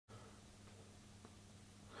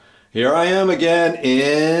Here I am again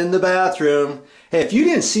in the bathroom. Hey, if you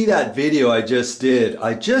didn't see that video I just did,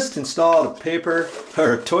 I just installed a paper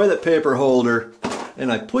or a toilet paper holder and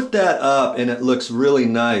I put that up and it looks really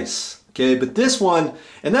nice. Okay, but this one,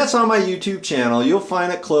 and that's on my YouTube channel, you'll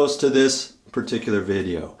find it close to this particular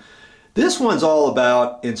video. This one's all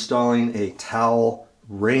about installing a towel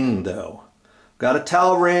ring though. Got a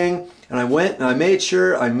towel ring and I went and I made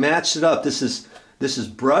sure I matched it up. This is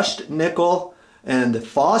brushed nickel and the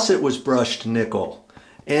faucet was brushed nickel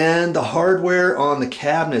and the hardware on the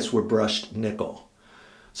cabinets were brushed nickel.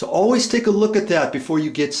 So always take a look at that before you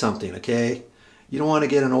get something, okay? You don't want to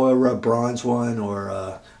get an oil rub bronze one or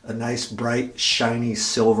a nice bright shiny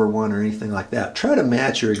silver one or anything like that. Try to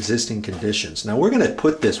match your existing conditions. Now we're going to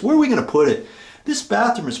put this, where are we going to put it? This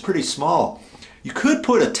bathroom is pretty small. You could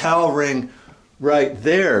put a towel ring right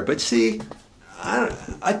there, but see,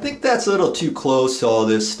 I think that's a little too close to all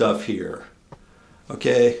this stuff here.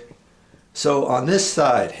 Okay, so on this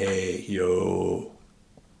side, hey, yo.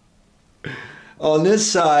 On this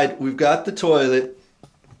side, we've got the toilet,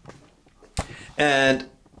 and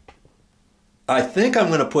I think I'm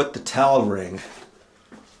going to put the towel ring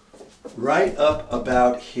right up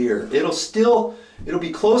about here. It'll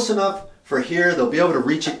be close enough for here. They'll be able to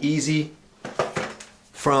reach it easy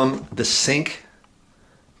from the sink,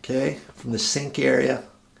 okay, from the sink area.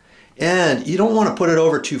 And you don't want to put it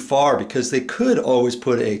over too far because they could always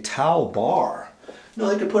put a towel bar. No,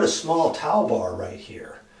 they could put a small towel bar right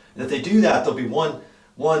here. And if they do that, there'll be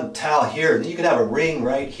one towel here. And then you could have a ring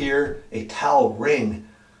right here, a towel ring,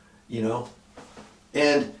 you know.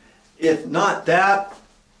 And if not that,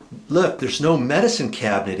 look, there's no medicine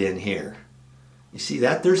cabinet in here. You see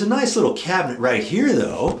that? There's a nice little cabinet right here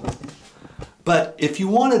though. But if you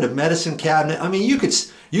wanted a medicine cabinet, I mean, you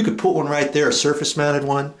could put one right there, a surface mounted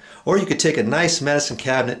one, or you could take a nice medicine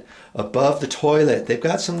cabinet above the toilet. They've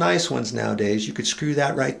got some nice ones nowadays. You could screw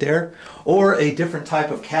that right there, or a different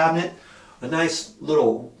type of cabinet, a nice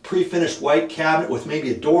little pre-finished white cabinet with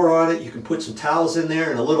maybe a door on it. You can put some towels in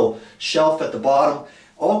there and a little shelf at the bottom.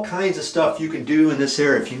 All kinds of stuff you can do in this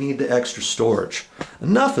area if you need the extra storage.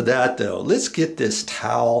 Enough of that though. Let's get this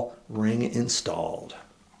towel ring installed.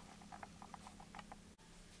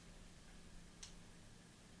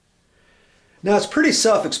 Now it's pretty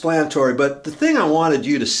self-explanatory, but the thing I wanted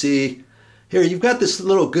you to see here, you've got this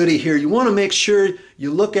little goodie here. You want to make sure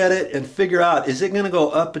you look at it and figure out, is it going to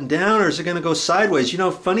go up and down or is it going to go sideways? You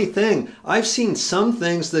know, funny thing, I've seen some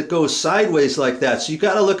things that go sideways like that. So you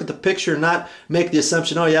got to look at the picture and not make the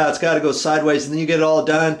assumption, oh yeah, it's got to go sideways, and then you get it all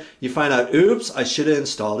done. You find out, oops, I should have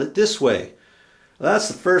installed it this way. Well, that's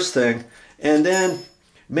the first thing. And then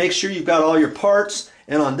make sure you've got all your parts.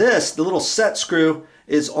 And on this, the little set screw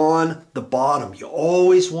is on the bottom. You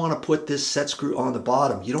always want to put this set screw on the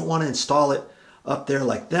bottom. You don't want to install it up there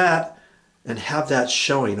like that and have that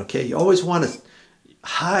showing, okay? You always want to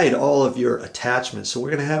hide all of your attachments. So we're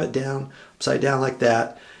going to have it down, upside down like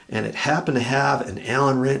that, and it happened to have an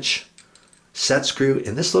Allen wrench set screw,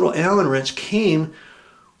 and this little Allen wrench came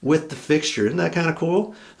with the fixture. Isn't that kind of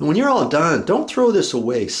cool? And when you're all done, don't throw this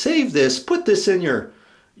away. Save this, put this in your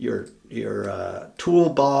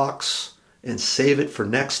toolbox, and save it for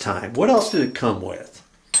next time. What else did it come with?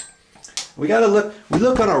 We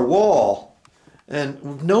look on our wall and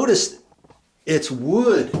we've noticed it's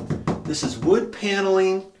wood. This is wood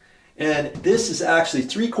paneling, and this is actually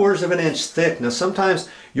 3/4 of an inch thick. Now sometimes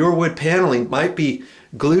your wood paneling might be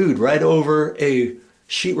glued right over a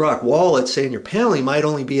sheetrock wall, let's say, and your paneling might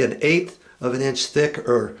only be 1/8 of an inch thick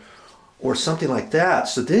or something like that.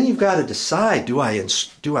 So then you've got to decide, do I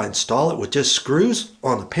install it with just screws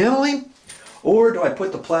on the paneling, or do I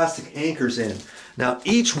put the plastic anchors in? Now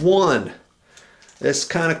each one, that's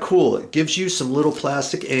kind of cool. It gives you some little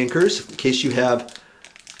plastic anchors in case you have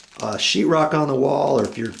sheetrock on the wall, or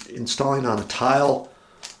if you're installing on a tile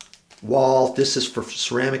wall. This is for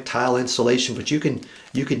ceramic tile insulation, but you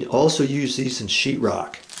can also use these in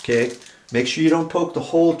sheetrock, okay? Make sure you don't poke the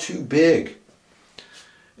hole too big.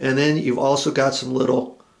 And then you've also got some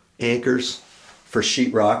little anchors for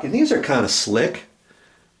sheetrock, and these are kind of slick.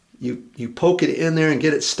 You poke it in there and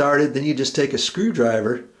get it started, then you just take a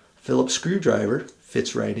screwdriver, Phillips screwdriver,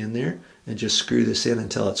 fits right in there, and just screw this in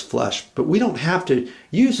until it's flush. But we don't have to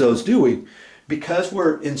use those, do we? Because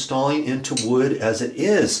we're installing into wood as it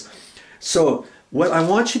is. So what I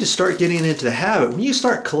want you to start getting into the habit, when you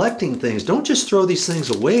start collecting things, don't just throw these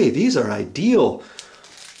things away. These are ideal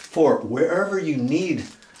for wherever you need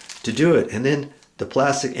to do it. And then the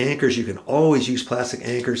plastic anchors, you can always use plastic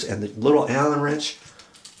anchors, and the little Allen wrench,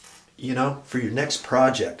 you know, for your next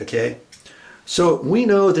project, okay? So we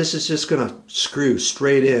know this is just gonna screw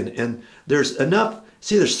straight in, and there's enough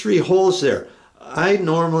See, there's 3 holes there.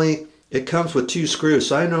 It comes with 2 screws,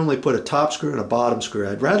 so I normally put a top screw and a bottom screw.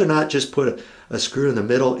 I'd rather not just put a screw in the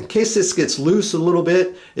middle. In case this gets loose a little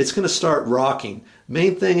bit, it's going to start rocking.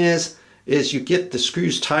 Main thing is you get the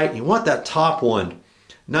screws tight, and you want that top one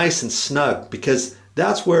nice and snug, because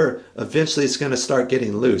that's where eventually it's going to start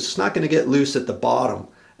getting loose. It's not going to get loose at the bottom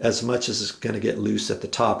as much as it's going to get loose at the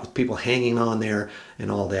top with people hanging on there and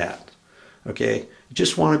all that. Okay, you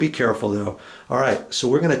just want to be careful though. All right, so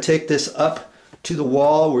we're going to take this up to the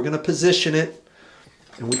wall. We're going to position it,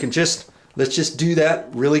 and let's just do that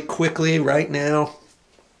really quickly right now.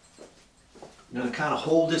 I'm going to kind of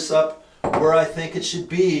hold this up where I think it should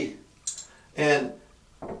be. And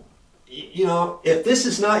you know, if this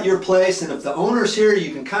is not your place, and if the owner's here,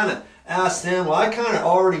 you can kind of ask them. Well, I kind of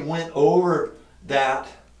already went over that,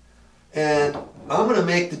 and I'm going to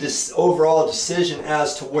make the overall decision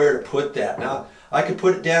as to where to put that. Now, I could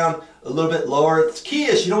put it down a little bit lower. The key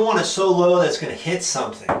is you don't want it so low that it's going to hit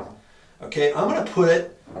something. Okay, I'm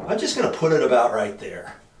just going to put it about right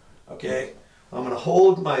there. Okay, I'm going to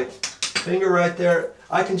hold my finger right there.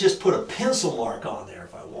 I can just put a pencil mark on there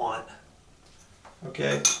if I want.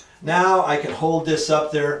 Okay, now I can hold this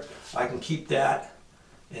up there. I can keep that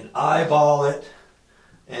and eyeball it,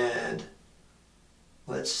 and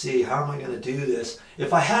let's see, how am I going to do this?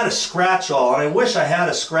 If I had a scratch all, and I wish I had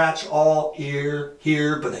a scratch all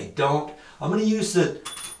here, but I don't. I'm going to use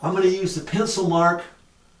the pencil mark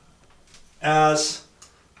as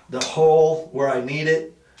the hole where I need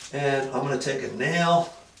it, and I'm going to take a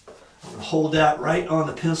nail. I'm going to hold that right on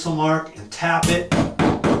the pencil mark and tap it,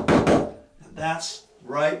 and that's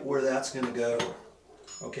right where that's going to go.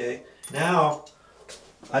 Okay, now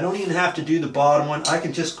I don't even have to do the bottom one. I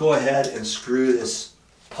can just go ahead and screw this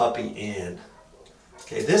puppy in.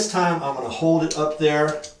 Okay, this time I'm going to hold it up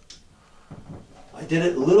there. I did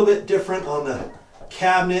it a little bit different on the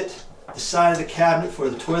cabinet, the side of the cabinet for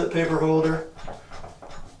the toilet paper holder.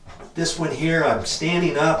 This one here, I'm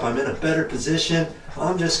standing up, I'm in a better position.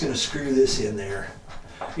 I'm just going to screw this in there.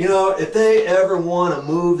 You know, if they ever want to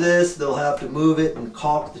move this, they'll have to move it and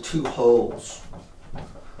caulk the 2 holes.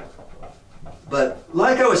 But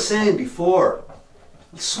like I was saying before,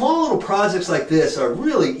 small little projects like this are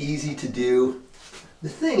really easy to do. The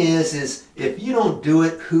thing is if you don't do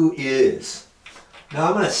it, who is? Now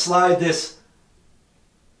I'm going to slide this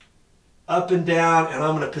up and down, and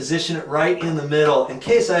I'm going to position it right in the middle. In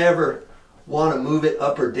case I ever want to move it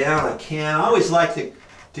up or down, I can. I always like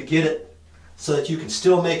to get it so that you can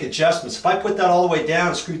still make adjustments. If I put that all the way down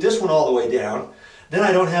and screw this one all the way down, then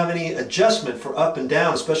I don't have any adjustment for up and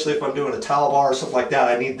down, especially if I'm doing a towel bar or something like that.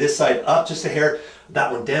 I need this side up just a hair,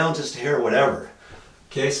 that one down just a hair, whatever.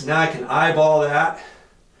 Okay, so now I can eyeball that,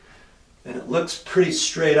 and it looks pretty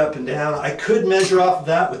straight up and down. I could measure off of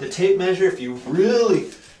that with the tape measure. If you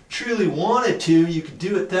really, truly wanted to, you could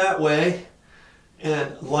do it that way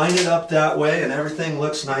and line it up that way, and everything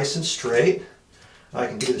looks nice and straight. I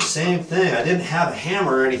can do the same thing. I didn't have a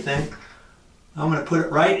hammer or anything. I'm going to put it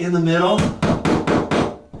right in the middle,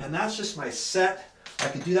 and that's just my set. I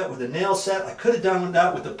could do that with a nail set. I could have done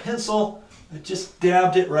that with a pencil. I just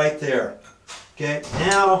dabbed it right there. Okay,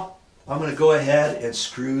 now I'm going to go ahead and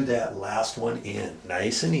screw that last one in,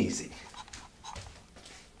 nice and easy.